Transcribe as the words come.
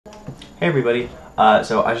Hey everybody,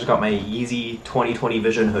 so I just got my Yeezy 2020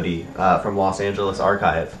 Vision hoodie from Los Angeles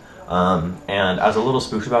Archive. And I was a little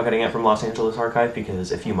spooked about getting it from Los Angeles Archive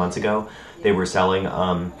because a few months ago they were selling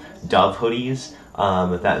Dove hoodies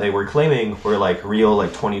that they were claiming were like real,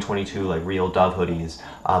 like 2022, like real Dove hoodies,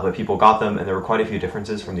 but people got them and there were quite a few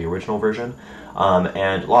differences from the original version.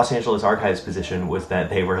 And Los Angeles Archive's position was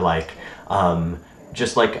that they were like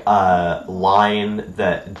just like a line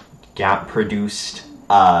that Gap produced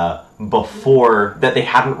before, that they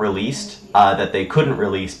hadn't released, that they couldn't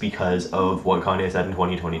release because of what Kanye said in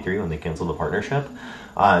 2023 when they canceled the partnership.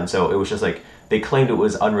 And so it was just like, they claimed it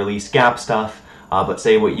was unreleased Gap stuff, but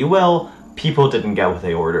say what you will, people didn't get what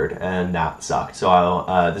they ordered, and that sucked. So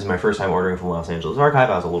this is my first time ordering from Los Angeles Archive.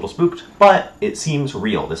 I was a little spooked, but it seems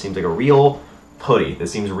real. This seems like a real hoodie.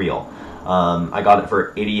 This seems real. I got it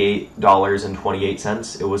for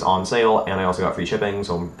 $88.28. It was on sale, and I also got free shipping,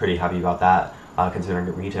 so I'm pretty happy about that. Considering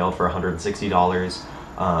it retailed for $160.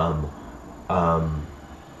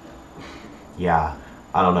 Yeah,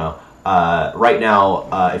 I don't know. Right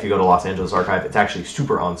now, if you go to Los Angeles Archive, it's actually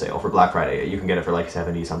super on sale for Black Friday. You can get it for like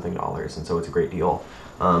 $70-something, and so it's a great deal.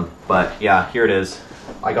 But yeah, here it is.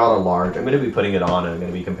 I got a large. I'm going to be putting it on, and I'm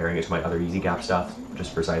going to be comparing it to my other Yeezy Gap stuff,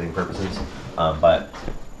 just for sizing purposes. But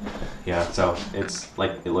yeah, so it's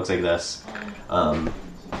like, it looks like this.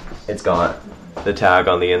 It's got the tag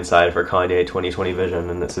on the inside for Kanye 2020 Vision,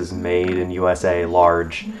 and this is made in USA,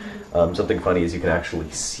 large. Something funny is you can actually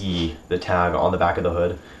see the tag on the back of the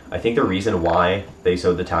hood. I think the reason why they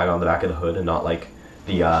sewed the tag on the back of the hood and not like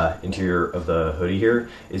the interior of the hoodie here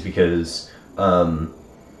is because I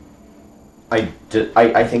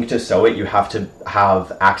think to sew it you have to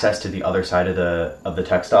have access to the other side of the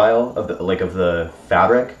textile of the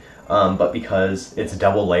fabric. But because it's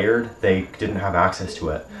double layered, they didn't have access to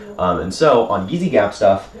it. And so on Yeezy Gap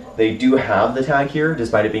stuff, they do have the tag here,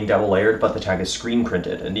 despite it being double layered, but the tag is screen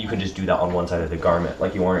printed, and you can just do that on one side of the garment,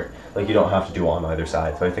 like you don't have to do on either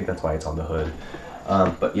side. So I think that's why it's on the hood.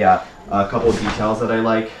 But yeah, a couple of details that I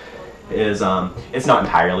like is it's not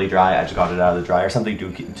entirely dry. I just got it out of the dryer. Something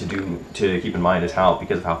to keep in mind is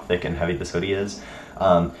because of how thick and heavy this hoodie is.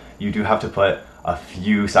 You do have to put a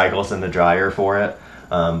few cycles in the dryer for it.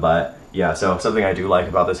 But yeah, so something I do like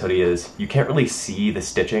about this hoodie is you can't really see the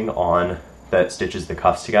stitching on that stitches the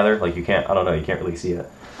cuffs together. Like you can't really see it.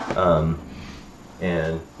 And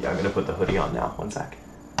yeah, I'm gonna put the hoodie on now, one sec.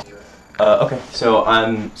 Okay, so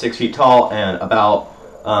I'm 6 feet tall and about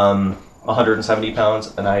 170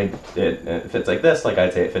 pounds, and it fits like this. Like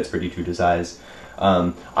I'd say it fits pretty true to size.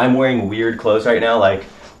 I'm wearing weird clothes right now, like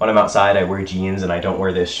when I'm outside I wear jeans and I don't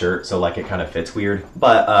wear this shirt, so like it kind of fits weird,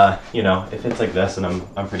 but you know, it fits like this and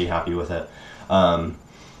I'm pretty happy with it.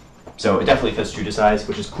 So it definitely fits true to size,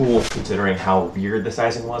 which is cool considering how weird the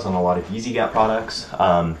sizing was on a lot of Yeezy Gap products.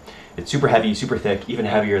 It's super heavy, super thick, even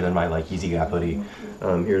heavier than my like Yeezy Gap hoodie.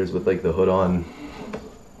 Here it is with like the hood on.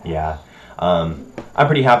 Yeah, I'm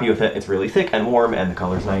pretty happy with it. It's really thick and warm and the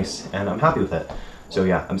color's nice and I'm happy with it. So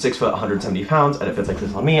yeah, I'm 6 foot, 170 pounds, and it fits like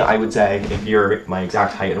this on me. I would say if you're my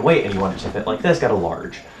exact height and weight and you want it to fit like this, get a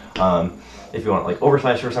large. If you want it like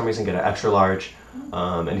oversized for some reason, get an extra large.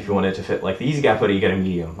 And if you want it to fit like the Yeezy Gap hoodie, you get a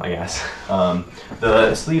medium, I guess.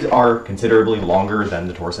 The sleeves are considerably longer than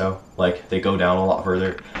the torso. Like they go down a lot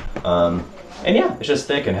further. And yeah, it's just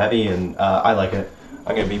thick and heavy, and I like it.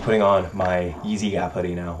 I'm gonna be putting on my Yeezy Gap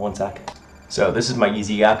hoodie now, one sec. So this is my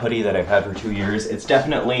Yeezy Gap hoodie that I've had for 2 years. It's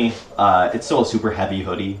definitely, it's still a super heavy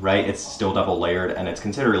hoodie, right? It's still double layered and it's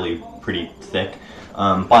considerably pretty thick.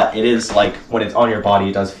 But it is like, when it's on your body,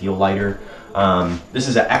 it does feel lighter. This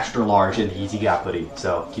is an extra large in the Yeezy Gap hoodie,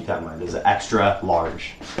 so keep that in mind. This is an extra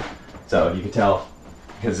large. So you can tell,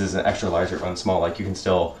 because this is an extra large, it runs small, like you can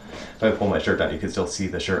still, if I pull my shirt down, you can still see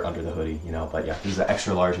the shirt under the hoodie, you know? But yeah, this is an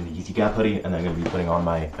extra large in the Yeezy Gap hoodie, and then I'm gonna be putting on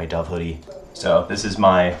my Dove hoodie. So this is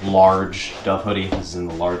my large Dove hoodie. This is in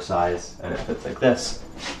the large size, and it fits like this.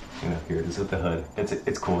 You know, here it is with the hood.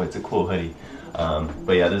 It's cool. It's a cool hoodie.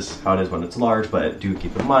 But yeah, this is how it is when it's large. But do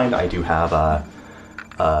keep in mind, I do have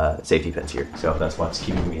safety pins here, so that's what's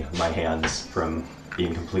keeping my hands from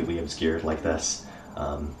being completely obscured like this.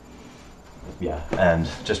 Yeah, and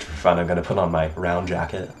just for fun, I'm gonna put on my round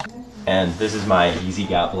jacket. And this is my Yeezy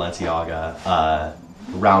Gap Balenciaga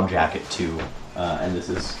round jacket too, and this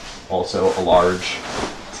is also a large.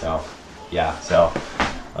 So yeah, so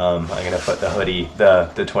I'm gonna put the hoodie, the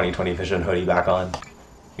 2020 Vision hoodie back on.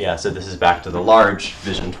 Yeah, so this is back to the large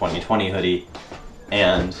Vision 2020 hoodie,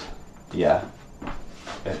 and yeah,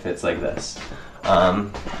 it fits like this.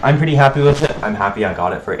 I'm pretty happy with it. I'm happy I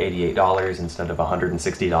got it for $88 instead of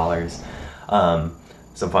 $160.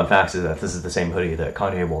 Some fun facts is that this is the same hoodie that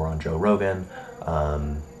Kanye wore on Joe Rogan.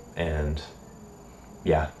 And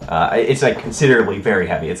yeah, it's like considerably very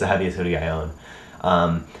heavy. It's the heaviest hoodie I own.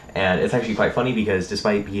 And it's actually quite funny because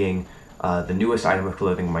despite being the newest item of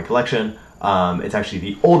clothing in my collection, it's actually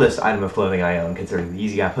the oldest item of clothing I own, considering the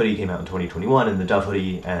Easy Gap hoodie came out in 2021 and the Dove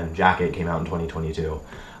hoodie and jacket came out in 2022.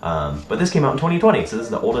 But this came out in 2020, so this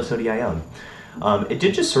is the oldest hoodie I own. It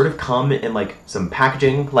did just sort of come in like some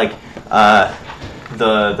packaging, like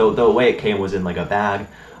the way it came was in like a bag,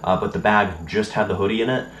 but the bag just had the hoodie in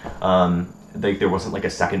it. Like there wasn't like a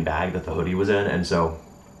second bag that the hoodie was in, and so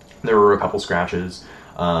there were a couple scratches,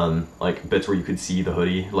 like bits where you could see the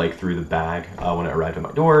hoodie like through the bag when it arrived at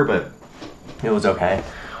my door, but it was okay.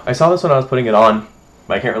 I saw this when I was putting it on,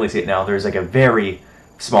 but I can't really see it now. There's like a very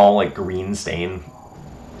small like green stain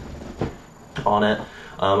on it.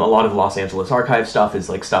 A lot of Los Angeles archive stuff is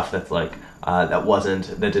like stuff that's like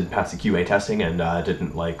that didn't pass the QA testing and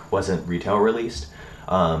wasn't retail released.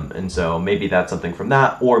 And so maybe that's something from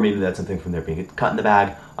that, or maybe that's something from there being cut in the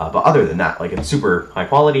bag. But other than that, like, it's super high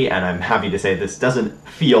quality, and I'm happy to say this doesn't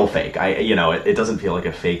feel fake. It doesn't feel like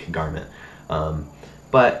a fake garment.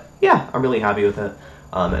 But yeah, I'm really happy with it.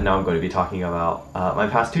 And now I'm going to be talking about my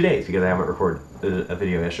past 2 days, because I haven't recorded a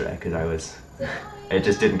video yesterday because it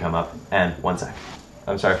just didn't come up. And one sec.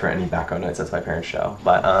 I'm sorry for any background noise. That's my parents' show.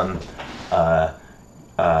 But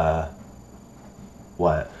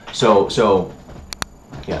what? So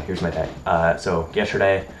yeah, here's my day. So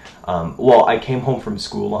yesterday, I came home from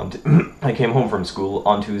school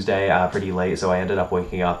on Tuesday pretty late, so I ended up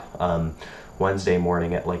waking up Wednesday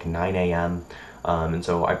morning at like 9 a.m. And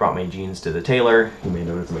so I brought my jeans to the tailor. You may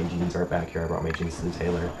notice my jeans are back here. I brought my jeans to the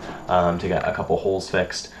tailor to get a couple holes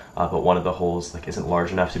fixed, but one of the holes like isn't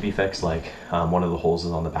large enough to be fixed. Like one of the holes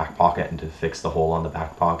is on the back pocket, and to fix the hole on the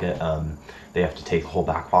back pocket, they have to take the whole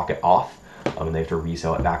back pocket off, and they have to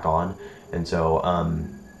re-sew it back on. And so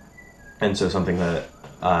something that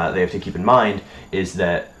they have to keep in mind is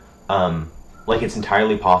that like it's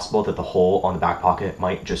entirely possible that the hole on the back pocket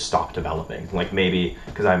might just stop developing. Like maybe,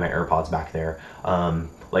 because I have my AirPods back there,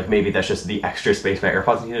 like maybe that's just the extra space my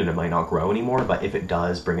AirPods need and it might not grow anymore, but if it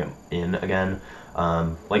does bring it in again,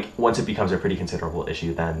 like once it becomes a pretty considerable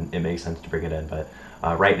issue, then it makes sense to bring it in. But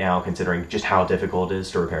right now, considering just how difficult it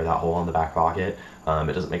is to repair that hole on the back pocket,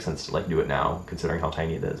 it doesn't make sense to like do it now, considering how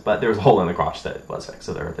tiny it is. But there was a hole in the crotch that was fixed,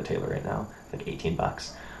 so they're at the tailor right now, like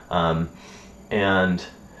 $18.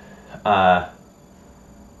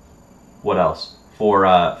 What else?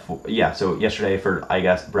 So yesterday for, I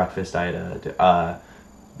guess, breakfast, I had a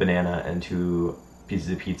banana and 2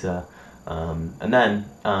 pieces of pizza. And then,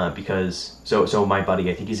 because, so my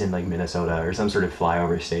buddy, I think he's in like Minnesota or some sort of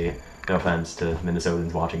flyover state. No offense to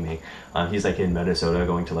Minnesotans watching me. He's like in Minnesota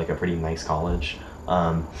going to like a pretty nice college,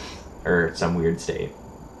 or some weird state.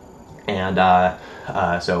 And,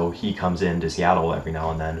 so he comes into Seattle every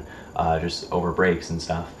now and then, just over breaks and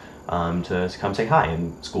stuff, to come say hi,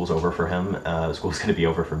 and school's over for him. School's gonna be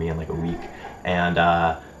over for me in like a week. And,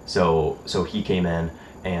 so he came in,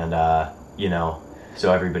 and,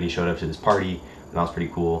 so everybody showed up to this party, and that was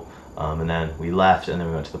pretty cool. And then we left, and then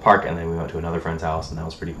we went to the park, and then we went to another friend's house, and that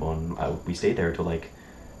was pretty cool. And we stayed there till like,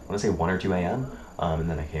 I want to say 1 or 2 a.m. And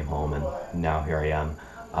then I came home, and now here I am.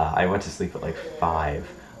 I went to sleep at like 5,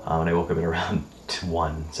 and I woke up at around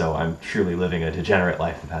 1. So I'm truly living a degenerate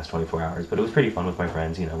life the past 24 hours. But it was pretty fun with my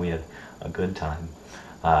friends. We had a good time.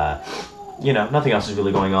 Nothing else is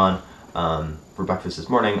really going on. For breakfast this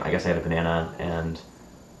morning, I guess I had a banana and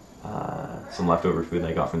some leftover food that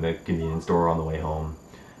I got from the convenience store on the way home.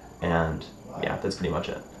 And yeah, that's pretty much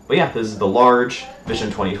it. But yeah, this is the large Vision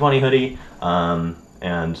 2020 hoodie. And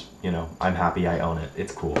I'm happy I own it.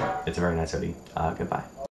 It's cool. It's a very nice hoodie. Goodbye.